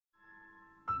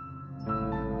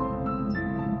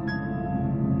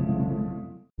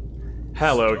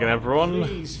Hello again, everyone.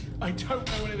 Please, I don't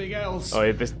know anything else.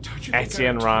 Oh, this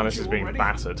Etienne Rannis is being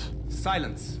battered.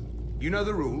 Silence. You know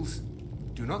the rules.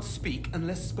 Do not speak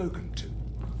unless spoken to.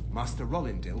 Master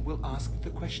Rollindil will ask the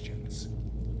questions.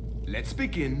 Let's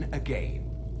begin again.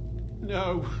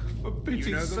 No, for pity's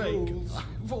You know the sake. rules.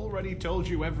 I've already told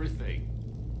you everything.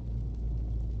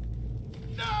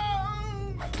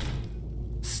 No!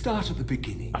 Start at the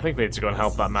beginning. I think we need to go and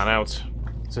help that man out.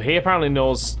 So he apparently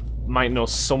might know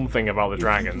something about the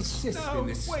dragons. If you persist No, in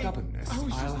this wait. stubbornness, I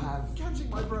was I'll just have... catching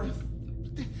my breath.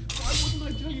 Why wouldn't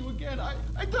I tell you again?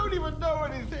 I don't even know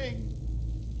anything.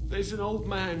 There's an old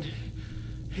man.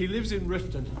 He lives in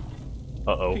Riften.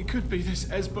 Uh-oh. He could be this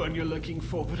Esbern you're looking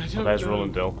for, but I don't There's know.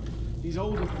 Rollindil. He's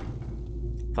older.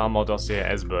 Thalmor dossier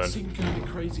Esbern. Seemed kind of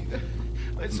crazy.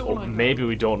 That's all I know. Maybe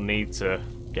we don't need to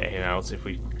get him out if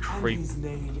we And creep. his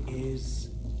name is...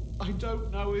 I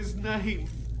don't know his name.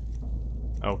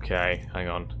 Okay, hang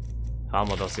on.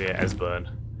 Thalmor dossier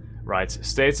Esbern. Right,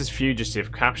 status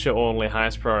fugitive, capture only,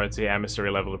 highest priority, emissary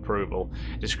level approval.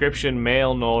 Description,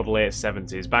 male, Nord, late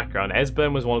 70s. Background,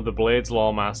 Esbern was one of the Blades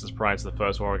lawmasters prior to the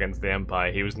First War against the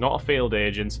Empire. He was not a field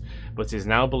agent, but is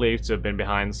now believed to have been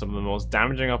behind some of the most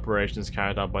damaging operations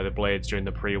carried out by the Blades during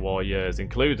the pre-war years,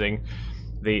 including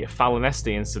the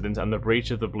Falanesti incident and the breach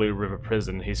of the Blue River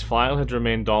prison. His file had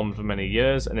remained dormant for many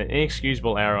years, and an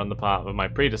inexcusable error on the part of my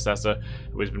predecessor,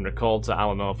 who has been recalled to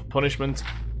Alanor for punishment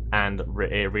and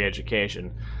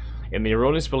re-education, in the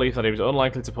erroneous belief that he was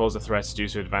unlikely to pose a threat due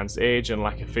to advanced age and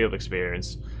lack of field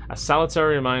experience. A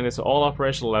salutary reminder to all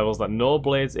operational levels that no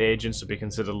Blades agents should be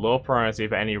considered low priority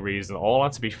for any reason. All are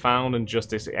to be found and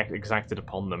justice exacted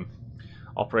upon them.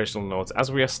 Operational notes. As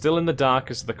we are still in the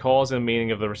dark as to the cause and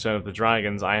meaning of the return of the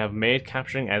dragons, I have made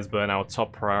capturing Esbern our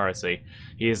top priority.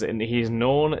 He is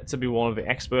known to be one of the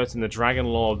experts in the dragon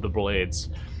law of the Blades.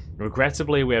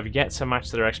 Regrettably, we have yet to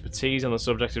match their expertise on the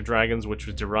subject of dragons, which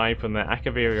was derived from their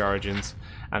Akaviri origins,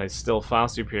 and is still far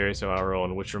superior to our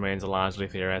own, which remains largely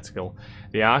theoretical.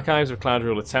 The archives of Cloud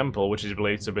Ruler Temple, which is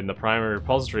believed to have been the primary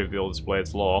repository of the oldest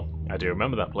Blades lore, I do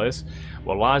remember that place,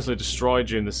 were largely destroyed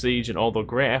during the siege, and although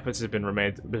great efforts have been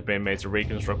made to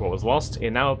reconstruct what was lost, it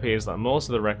now appears that most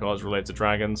of the records related to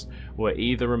dragons were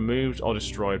either removed or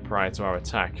destroyed prior to our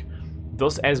attack.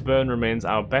 Thus, Esbern remains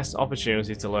our best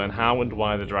opportunity to learn how and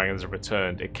why the dragons have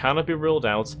returned. It cannot be ruled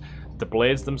out that the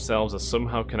Blades themselves are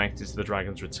somehow connected to the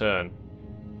dragons' return.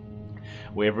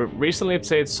 We have recently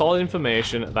obtained solid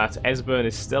information that Esbern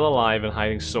is still alive and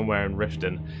hiding somewhere in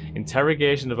Riften.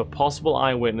 Interrogation of a possible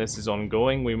eyewitness is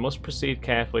ongoing. We must proceed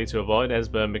carefully to avoid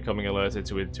Esbern becoming alerted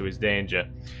to his danger.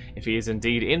 If he is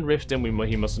indeed in Riften,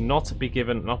 he must not be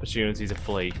given an opportunity to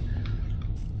flee.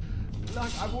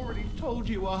 Like I've already told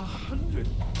you 100.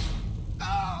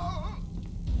 Oh!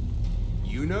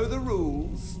 You know the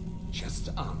rules. Just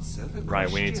answer the questions. Right,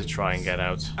 we need to try and get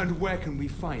out. And where can we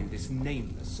find this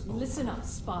nameless... Listen up,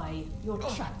 spy. You're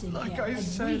trapped in Like here. I and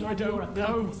said, we I have your don't know.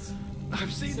 accomplice.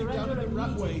 I've seen him down Surrender in the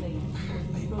Ratway.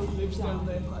 immediately. He lives down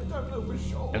there, but I don't know for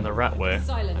sure. In the Ratway.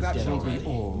 Silence, That will gentlemen. be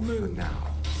all for now.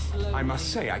 Slowly. I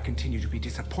must say I continue to be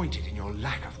disappointed in your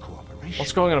lack of cooperation.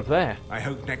 What's going on up there? I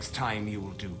hope next time you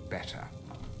will do better.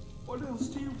 What else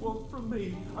do you want from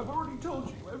me? I've already told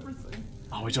you everything.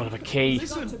 Oh, we don't have a key.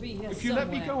 Listen, to be here if you let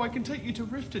me somewhere. go, I can take you to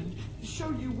Riften, show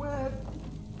you where.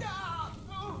 Ah!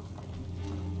 Oh!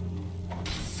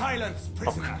 Silence,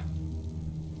 prisoner!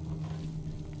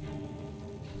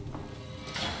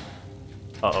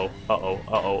 Uh-oh, uh-oh,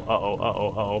 uh-oh, uh-oh, uh-oh,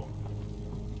 uh-oh.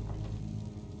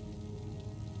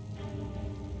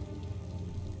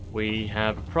 We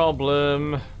have a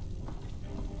problem.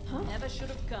 Never should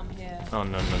have come here. Oh,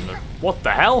 no, no, no. What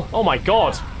the hell? Oh my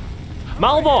god!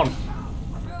 Malbon!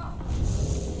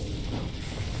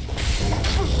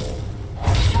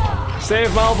 Save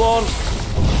Malbon!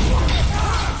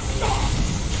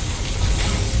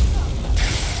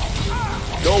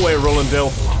 Go away,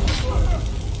 Rollindil.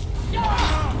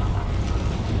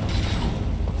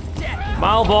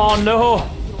 Malbon, no!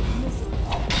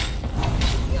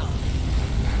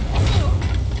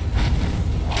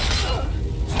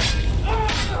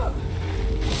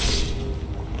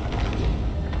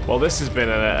 Well, this has been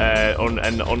a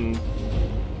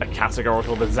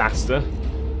categorical disaster.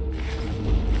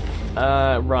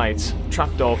 Right,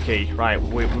 trapdoor key. Right,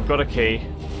 we've got a key.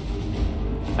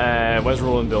 Where's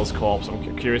Rollindil's corpse?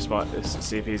 I'm curious about this to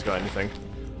see if he's got anything.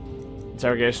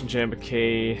 Interrogation chamber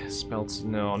key. Spelt.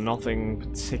 No, nothing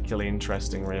particularly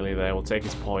interesting really there. We'll take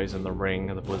his poison, the ring,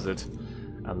 and the blizzard,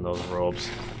 and those robes.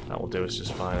 That will do us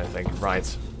just fine, I think.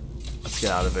 Right, let's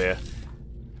get out of here.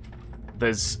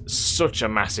 There's such a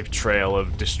massive trail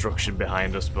of destruction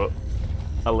behind us, but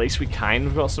at least we kind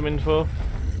of got some info.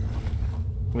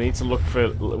 We need to look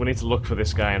for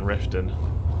this guy in Riften.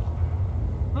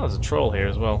 Oh, there's a troll here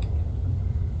as well.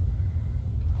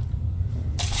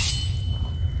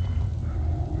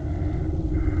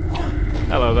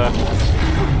 Hello there.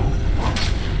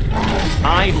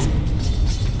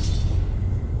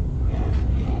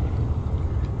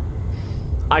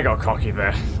 I got cocky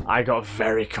there. I got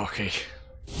very cocky.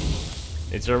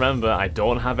 Need to remember, I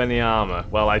don't have any armor.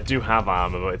 Well, I do have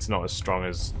armor, but it's not as strong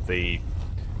as the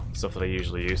stuff that I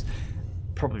usually use.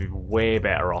 Probably be way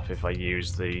better off if I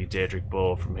use the Daedric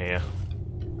bow from here.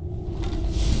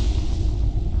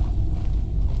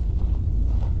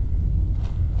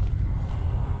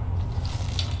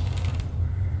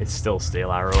 It's still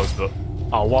steel arrows, but...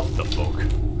 Oh, what the fuck?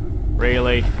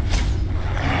 Really?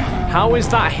 How is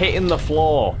that hitting the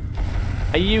floor?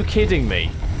 Are you kidding me?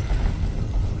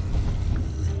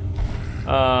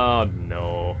 Oh,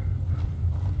 no.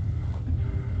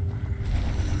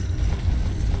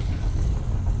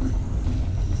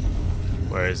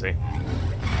 Where is he?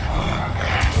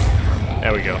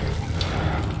 There we go.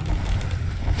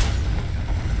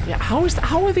 Yeah, how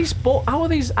are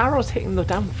these arrows hitting the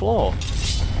damn floor?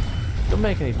 Don't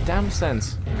make any damn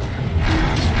sense.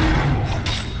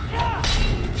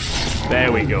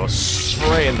 There we go,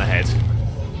 straight in the head.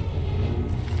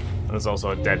 And there's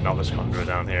also a dead novice conjurer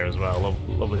down here as well.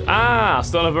 Lovely. Ah,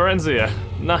 Stone of Varenzia.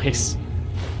 Nice.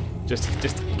 Just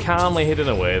calmly hidden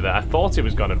away there. I thought it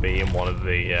was going to be in one of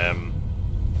the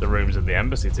rooms of the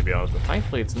embassy, to be honest, but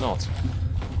thankfully it's not.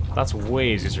 That's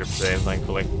way easier to obtain,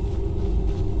 thankfully.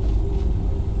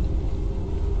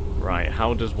 Right,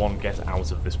 how does one get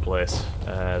out of this place?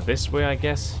 This way, I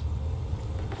guess?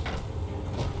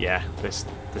 Yeah, this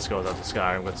goes out to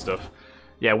Skyrim with stuff.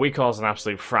 Yeah, we caused an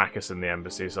absolute fracas in the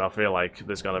embassy, so I feel like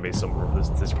there's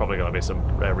probably gonna be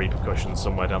some repercussions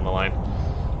somewhere down the line.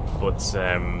 But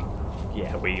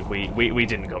yeah, we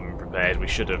didn't come in prepared. We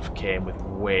should have came with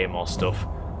way more stuff.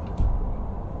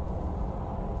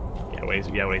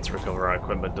 Yeah, we need to recover our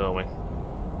equipment, don't we?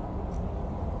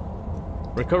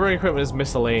 Recovering equipment is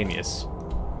miscellaneous.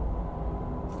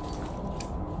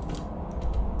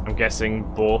 I'm guessing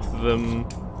both of them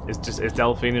is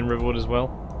Delphine in Riverwood as well?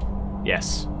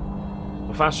 Yes.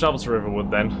 We'll fast travel to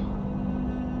Riverwood then.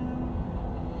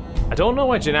 I don't know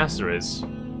where Janassa is.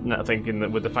 Not thinking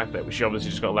that with the fact that she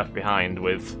obviously just got left behind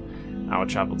with our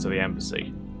travel to the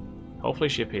embassy. Hopefully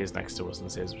she appears next to us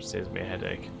and saves me a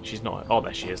headache. She's not. Oh,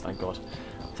 there she is, thank God.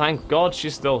 Thank God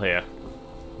she's still here.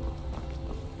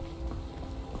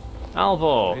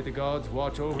 Alvor! May the gods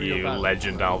watch over you your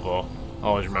legend, Alvor.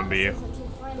 Always remember you.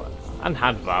 And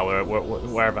Hadvar,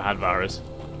 wherever Hadvar is.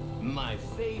 My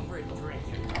favorite drink.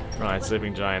 Right,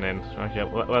 Sleeping Giant in. Okay,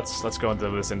 let's go and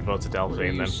deliver this info to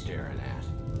Delphine then. Staring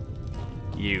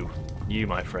at? You,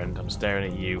 my friend. I'm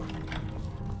staring at you.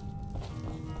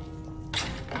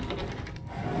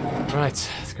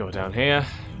 Right, let's go down here.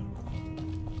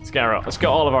 Let's get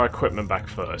all of our equipment back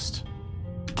first.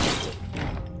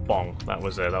 Bong. That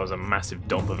was a massive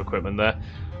dump of equipment there.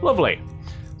 Lovely.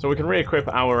 So we can re-equip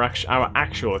our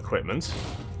actual equipment,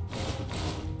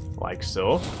 like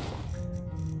so.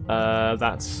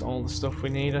 That's all the stuff we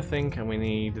need, I think, and we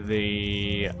need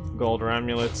the gold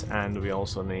amulet, and we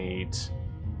also need.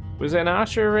 Was it an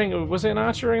archery ring? Was it an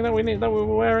archery ring that we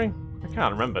were wearing? I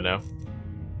can't remember now.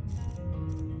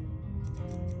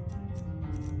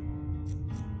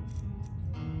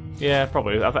 Yeah,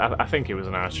 probably. I think it was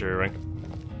an archery ring.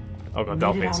 Oh god,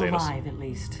 Delphine's seen us. Alive, at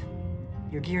least.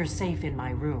 Your gear's safe in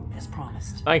my room, as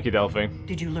promised. Thank you, Delphine.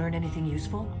 Did you learn anything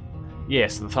useful?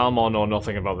 Yes, the Thalmor know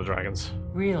nothing about the dragons.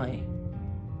 Really?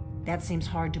 That seems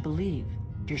hard to believe.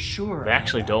 You're sure? They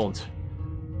actually don't.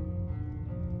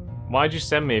 Why'd you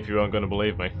send me if you weren't going to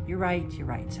believe me? You're right.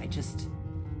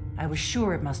 I was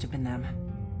sure it must have been them.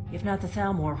 If not the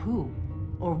Thalmor, who?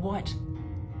 Or what?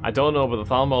 I don't know, but the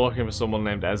Thalmor are looking for someone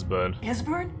named Esbern.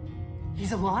 Esbern?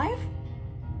 He's alive?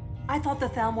 I thought the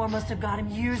Thalmor must have got him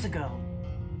years ago.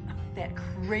 That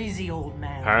crazy old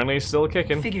man. Apparently he's still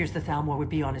kicking. Figures the Thalmor would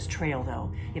be on his trail,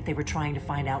 though, if they were trying to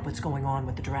find out what's going on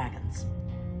with the dragons.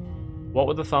 What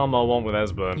would the Thalmor want with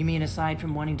Esbern? You mean aside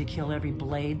from wanting to kill every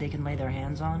blade they can lay their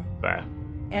hands on? Fair.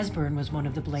 Esbern was one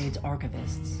of the Blade's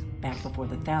archivists, back before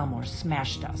the Thalmor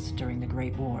smashed us during the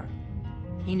Great War.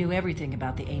 He knew everything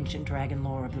about the ancient dragon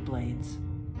lore of the Blades.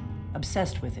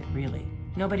 Obsessed with it, really.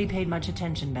 Nobody paid much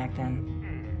attention back then.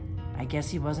 I guess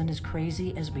he wasn't as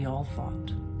crazy as we all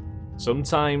thought.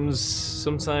 Sometimes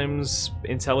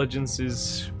intelligence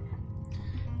is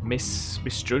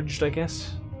misjudged, I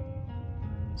guess.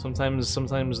 Sometimes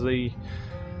the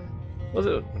was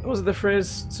it the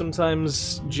phrase?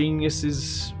 Sometimes genius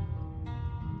is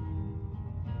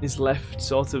left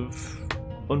sort of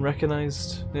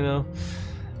unrecognized, you know.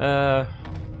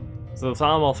 So the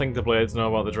Thalmor think the Blades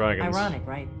know about the dragons. Ironic,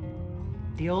 right?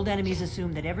 The old enemies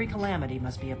assume that every calamity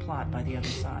must be a plot by the other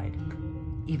side.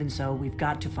 Even so, we've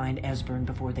got to find Esbern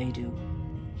before they do.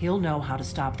 He'll know how to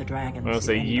stop the dragons. I'll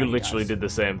say you literally did the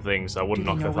same thing, so I wouldn't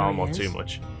knock the Thalmor too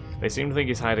much. They seem to think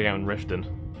he's hiding out in Riften.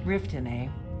 Riften, eh?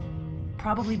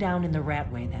 Probably down in the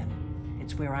Ratway, then.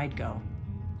 It's where I'd go.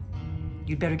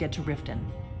 You'd better get to Riften.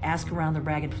 Ask around the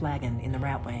Ragged Flagon in the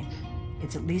Ratway.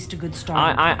 It's at least a good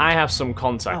start. I have some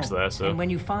contacts there, so... And when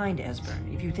you find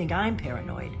Esbern, if you think I'm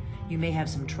paranoid, you may have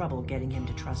some trouble getting him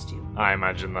to trust you. I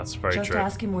imagine that's very true. Just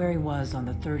ask him where he was on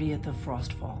the 30th of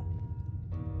Frostfall.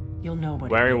 You'll know what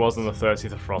Where he was on the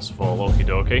 30th of Frostfall, okie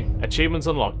dokie. Achievements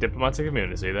unlocked, diplomatic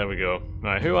immunity, there we go.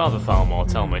 Right, who are the Thalmor?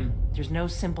 Tell me. There's no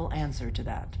simple answer to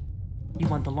that. You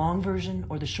want the long version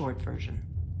or the short version?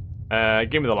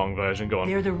 Give me the long version, go on.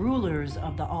 They're the rulers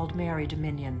of the Aldmeri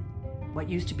Dominion, what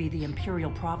used to be the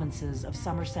imperial provinces of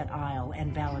Somerset Isle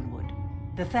and Valenwood.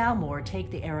 The Thalmor take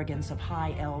the arrogance of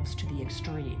high elves to the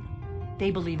extreme.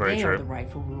 They believe they are the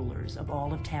rightful rulers of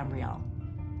all of Tamriel.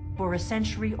 For a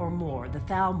century or more, the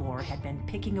Thalmor had been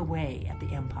picking away at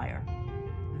the Empire.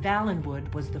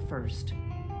 Valenwood was the first,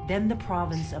 then the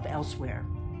province of Elsewhere.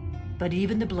 But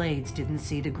even the Blades didn't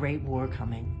see the Great War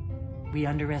coming. We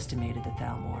underestimated the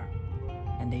Thalmor,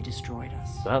 and they destroyed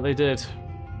us. That they did.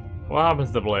 What happened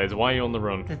to the Blades? Why are you on the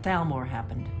run? The Thalmor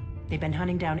happened. They've been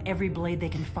hunting down every blade they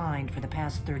can find for the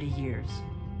past 30 years.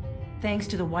 Thanks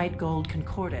to the White Gold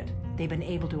Concordat, they've been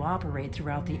able to operate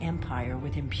throughout the Empire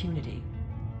with impunity.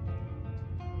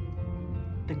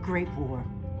 The Great War.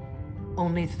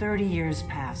 Only 30 years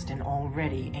passed and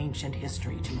already ancient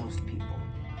history to most people.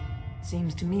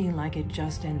 Seems to me like it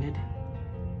just ended.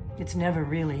 It's never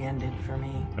really ended for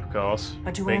me. Of course.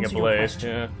 But to being answer a Blade, your question,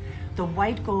 yeah. the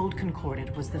White Gold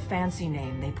Concordat was the fancy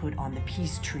name they put on the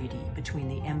peace treaty between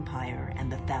the Empire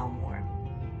and the Thalmor.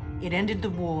 It ended the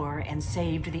war and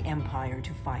saved the Empire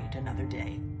to fight another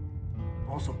day.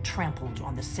 Also trampled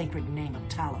on the sacred name of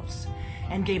Talos,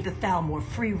 and gave the Thalmor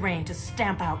free rein to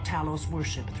stamp out Talos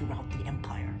worship throughout the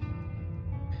Empire.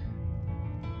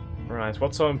 Right,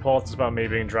 what's so important about me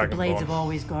being Dragonborn? The Blades have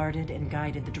always guarded and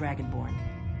guided the Dragonborn,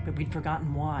 but we'd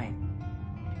forgotten why.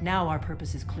 Now our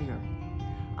purpose is clear.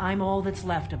 I'm all that's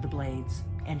left of the Blades,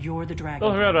 and you're the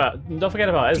Dragonborn. Don't forget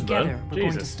about Esbern. Together, we're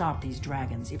going to Jesus. stop these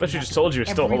dragons. If But we you have just to told put you you're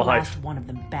still every alive. last one of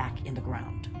them back in the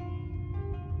ground.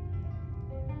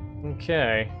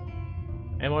 Okay.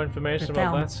 Any more information The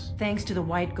about Thalmor, that? thanks to the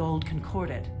White Gold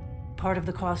Concordat, part of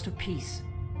the cost of peace.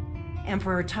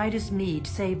 Emperor Titus Mede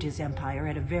saved his empire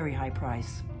at a very high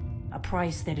price. A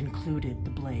price that included the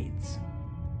Blades.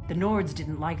 The Nords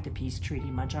didn't like the peace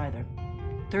treaty much either.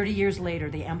 30 years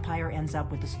later, the Empire ends up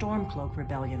with the Stormcloak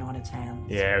Rebellion on its hands.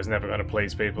 Yeah, it was never going to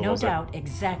please people, No was doubt,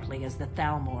 exactly as the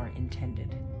Thalmor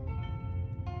intended.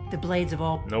 The Blades of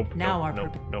all... Nope, now nope, our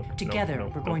nope, purpose... nope, Together, nope,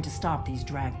 we're nope, going to stop these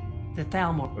dragons. The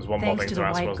Thalmor... There's one more thanks thing to to the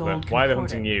ask, White wasn't there? Gold Why are they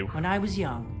Concordat, hunting you? When I was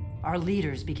young, our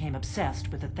leaders became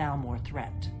obsessed with the Thalmor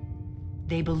threat.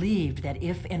 They believed that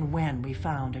if and when we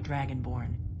found a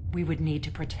Dragonborn, we would need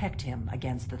to protect him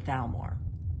against the Thalmor.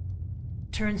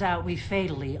 Turns out we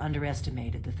fatally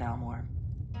underestimated the Thalmor.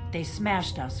 They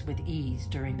smashed us with ease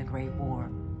during the Great War.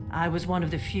 I was one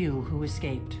of the few who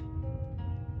escaped.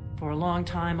 For a long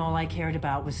time, all I cared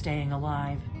about was staying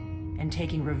alive and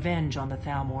taking revenge on the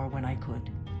Thalmor when I could.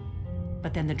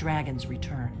 But then the dragons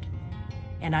returned,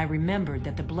 and I remembered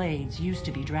that the Blades used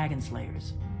to be dragon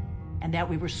slayers, and that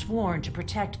we were sworn to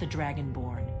protect the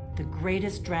Dragonborn, the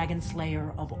greatest dragon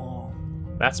slayer of all.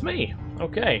 That's me.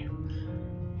 Okay.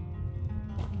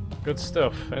 Good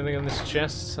stuff. Anything in this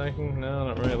chest? I can... No,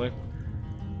 not really.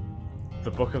 The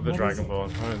Book of the What is it? Dragonborn.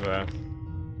 Right there.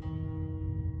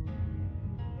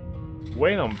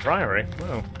 Waynon Priory.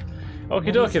 Oh.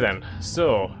 Okie dokie then.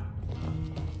 So.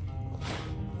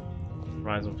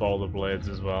 Rise and Fall of the Blades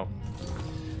as well.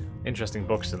 Interesting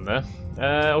books in there.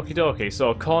 Okie dokie.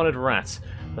 So, Cornered Rat.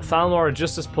 The Thalmor are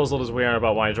just as puzzled as we are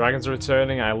about why dragons are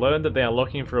returning. I learned that they are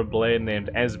looking for a blade named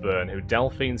Esbern, who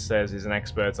Delphine says is an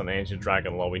expert on ancient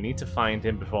dragon lore. We need to find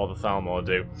him before the Thalmor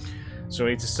do. So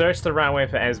we need to search the Ratway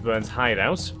for Esbern's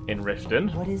hideout in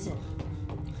Riften. What is it?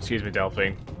 Excuse me,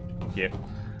 Delphine. Thank you.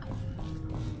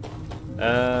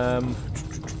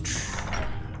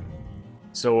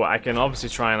 So I can obviously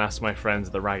try and ask my friends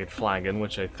at the Ragged Flagon,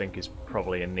 which I think is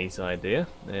probably a neat idea,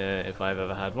 if I've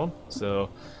ever had one. So...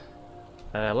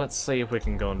 let's see if we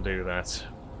can go and do that.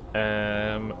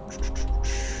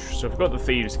 So we've got the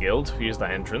Thieves Guild. We use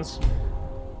that entrance,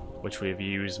 which we've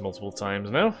used multiple times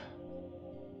now.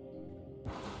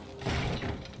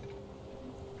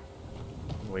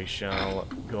 we shall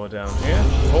go down here.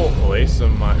 Hopefully,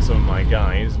 some of my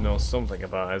guys know something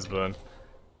about Esbern.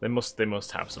 They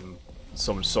must have some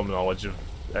knowledge of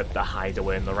the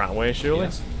hideaway in the Ratway, surely.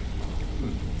 Yes.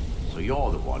 So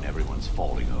you're the one everyone's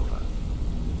falling over.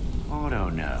 I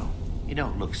don't know. You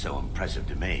don't look so impressive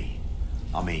to me.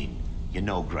 I mean, you're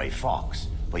no grey fox,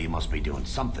 but you must be doing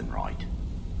something right.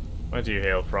 Where do you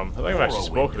hail from? I think I've actually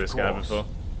spoken to this guy before.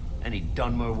 Any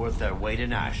Dunmer worth their weight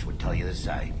in ash would tell you the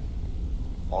same.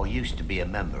 I used to be a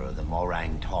member of the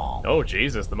Morang Tong. Oh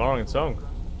Jesus, the Morang Tong.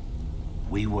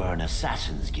 We were an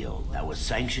assassins guild that was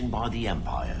sanctioned by the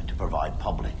Empire to provide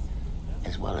public,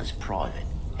 as well as private,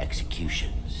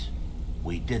 executions.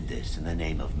 We did this in the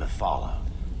name of Mephala,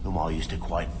 whom I used to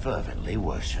quite fervently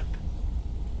worship.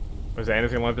 Was there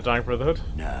anything like the Dark Brotherhood?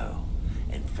 No.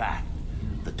 In fact,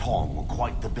 the Tong were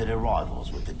quite the bitter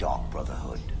rivals with the Dark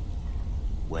Brotherhood.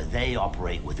 Where they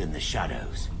operate within the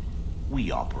shadows,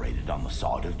 we operated on the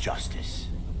side of justice.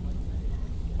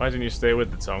 Why didn't you stay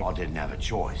with the Tong? I didn't have a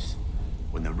choice.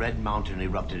 When the Red Mountain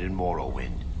erupted in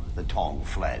Morrowind, the Tong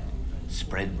fled,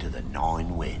 spread to the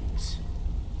 9 winds.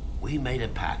 We made a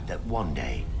pact that one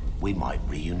day we might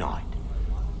reunite,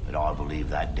 but I believe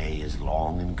that day is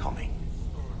long in coming.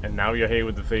 And now you're here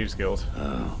with the Thieves Guild.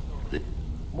 The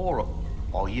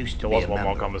I used to There be was a one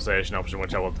more member. conversation option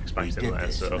which I wasn't We expecting did there,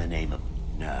 this in so the name of...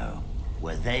 No.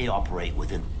 Where they operate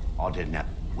within... I didn't have...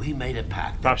 We made a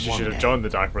pact perhaps that you one should have day... joined the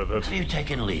Dark Brotherhood. Have you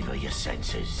taken leave of your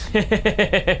senses?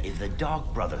 If the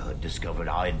Dark Brotherhood discovered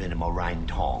I had been a Morang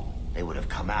Tong, they would have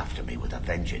come after me with a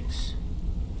vengeance.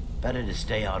 Better to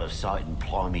stay out of sight and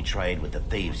ply me trade with the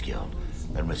Thieves Guild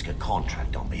than risk a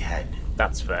contract on me head.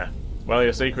 That's fair. Well,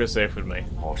 your secret is safe with me.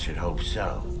 I should hope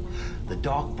so. The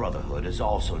Dark Brotherhood is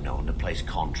also known to place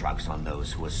contracts on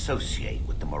those who associate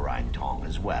with the Morang Tong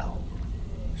as well.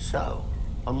 So,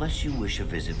 unless you wish a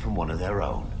visit from one of their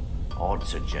own, I'd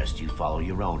suggest you follow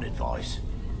your own advice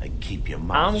and keep your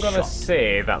mouth I'm gonna shut.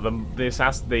 say that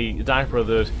the Dark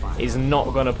Brotherhood is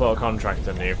not gonna put a contract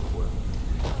on you.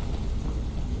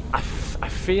 I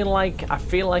feel like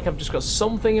I've just got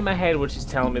something in my head which is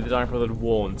telling me the Dark Brotherhood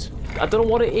won't. I don't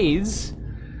know what it is.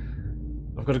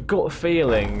 I've got a gut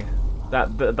feeling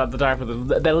that the Dark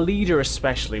Brotherhood, their leader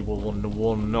especially,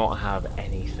 will not have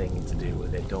anything to do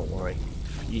with it. Don't worry,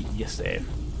 you're safe.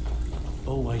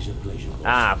 Always a pleasure. boss.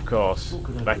 Ah, of course,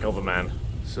 Beckel the man.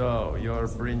 So, you're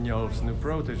Brynjolf's new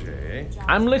protege, eh?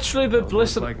 I'm literally the Looks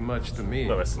listener. like much to me.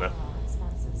 The listener.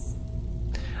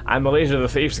 I'm the leader of the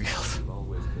Thieves Guild.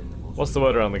 What's the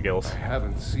word around the guild? I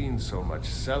haven't seen so much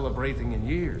celebrating in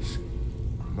years.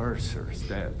 Mercer's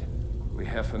dead. We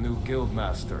have a new guild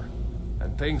master,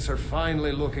 and things are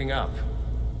finally looking up.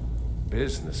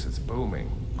 Business is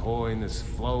booming, coin is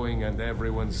flowing, and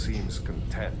everyone seems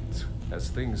content as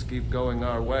things keep going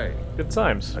our way. Good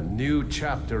times. A new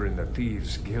chapter in the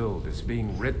Thieves Guild is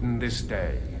being written this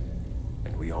day,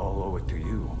 and we all owe it to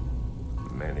you.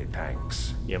 Many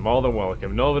thanks. You're more than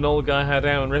welcome. Know of an old guy had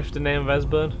out and rift the name of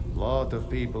Esbern? Lot of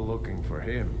people looking for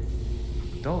him.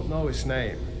 Don't know his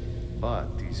name, but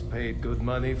he's paid good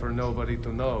money for nobody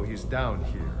to know he's down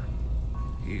here.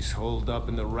 He's holed up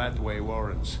in the Ratway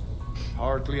Warrens.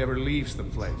 Hardly ever leaves the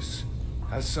place.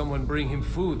 Has someone bring him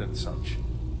food and such.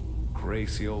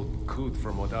 Crazy old coot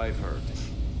from what I've heard.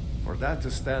 For that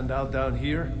to stand out down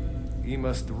here, he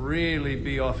must really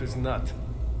be off his nut.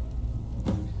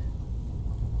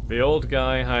 The old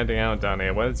guy hiding out down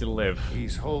here, where does he live?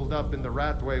 He's holed up in the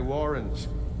Ratway Warrens.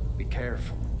 Be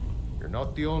careful. You're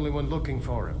not the only one looking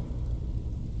for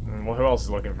him. Well, who else is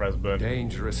looking for Esbern?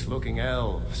 Dangerous-looking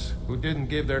elves who didn't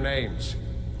give their names.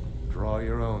 Draw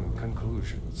your own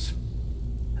conclusions.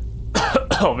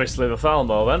 Obviously the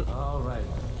Thalmor then. All right.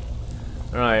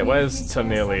 Right, where's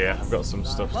Tanelia? I've got some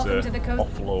stuff Welcome to to the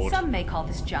coast. offload. Some may call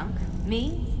this junk.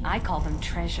 Me, I call them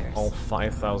treasures. All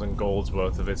 5,000 gold's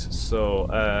worth of it. So,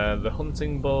 the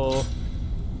hunting bow,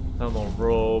 thermal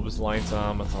robes, light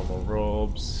armor, thermal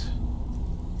robes,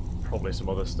 probably some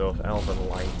other stuff, elven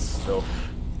light stuff,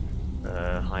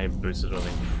 high boots of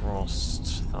running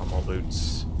frost, thermal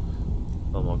boots,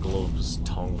 thermal gloves,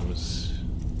 tongs,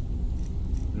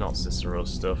 not Cicero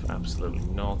stuff, absolutely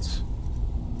not.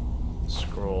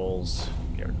 Scrolls,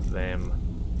 get rid of them.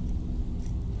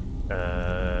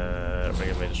 Ring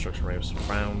of Destruction, Ring of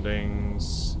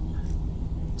Surroundings.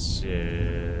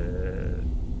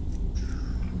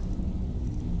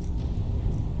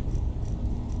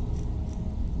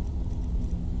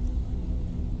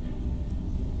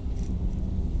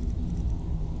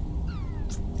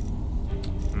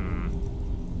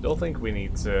 Don't think we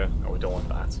need to. Oh, we don't want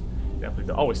that. Definitely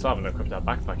don't. Oh, we still haven't equipped our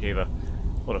backpack either.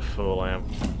 What a fool I am.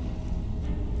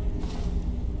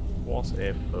 What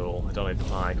a fool. I don't need to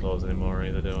buy clothes anymore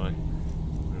either, do I?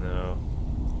 No.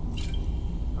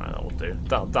 Alright, that will do.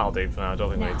 That'll do for now. I don't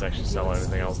think we need to actually sell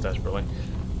anything else desperately.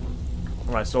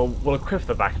 Right, so we'll equip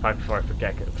the backpack before I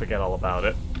forget all about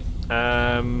it.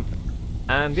 And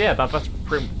yeah, that's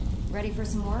pretty... Ready for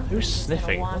some more? Who's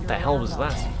sniffing? What the hell was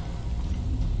that?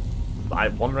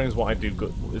 Wandering is what I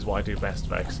do best,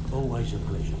 Vex. Always a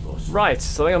pleasure, boss. Right,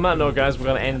 so I think on that note, guys, we're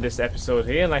going to end this episode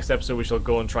here. Next episode, we shall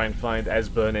go and try and find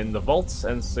Esbern in the vaults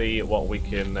and see what we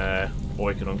can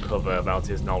uncover about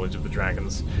his knowledge of the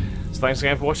dragons. So thanks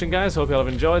again for watching, guys. Hope you all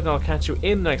have enjoyed, and I'll catch you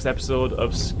in the next episode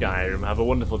of Skyrim. Have a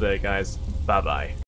wonderful day, guys. Bye-bye.